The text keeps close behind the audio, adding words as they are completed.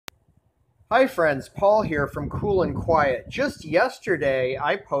Hi friends, Paul here from Cool and Quiet. Just yesterday,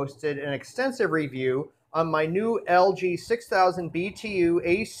 I posted an extensive review on my new LG 6000 BTU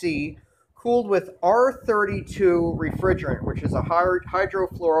AC cooled with R32 refrigerant, which is a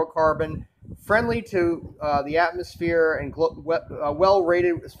hydrofluorocarbon friendly to the atmosphere and well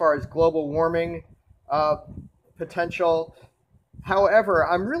rated as far as global warming uh, potential. However,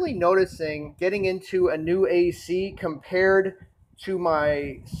 I'm really noticing getting into a new AC compared to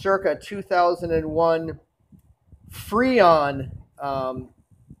my circa 2001 Freon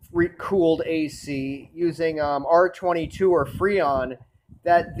cooled AC using R22 or Freon,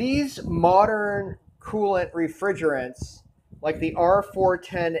 that these modern coolant refrigerants like the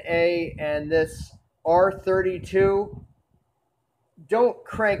R410A and this R32 don't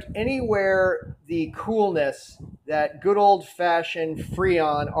crank anywhere the coolness that good old fashioned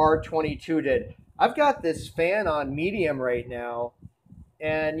Freon R22 did. I've got this fan on medium right now,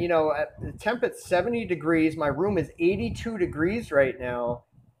 and at the temp at 70 degrees. My room is 82 degrees right now,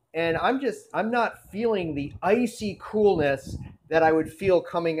 and I'm not feeling the icy coolness that I would feel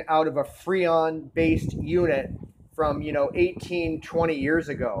coming out of a Freon based unit from 18, 20 years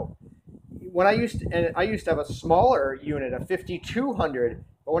ago. I used to have a smaller unit, a 5200,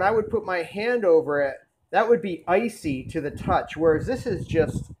 but when I would put my hand over it, that would be icy to the touch. Whereas this is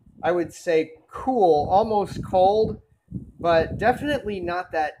just, I would say, cool, almost cold, but definitely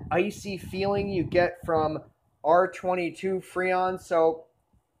not that icy feeling you get from R22 Freon. So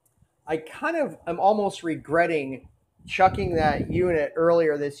I kind of am almost regretting chucking that unit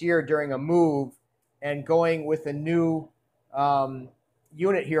earlier this year during a move and going with a new um,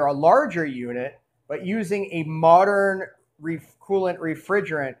 unit here, a larger unit, but using a modern coolant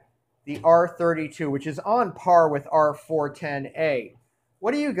refrigerant, the R32, which is on par with R410A.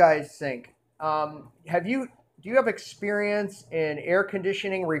 What do you guys think? Do you have experience in air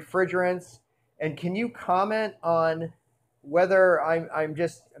conditioning refrigerants? And can you comment on whether I'm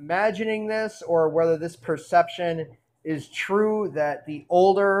just imagining this or whether this perception is true that the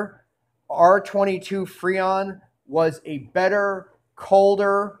older R22 Freon was a better,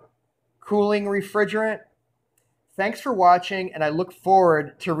 colder cooling refrigerant? Thanks for watching, and I look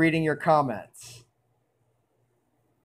forward to reading your comments.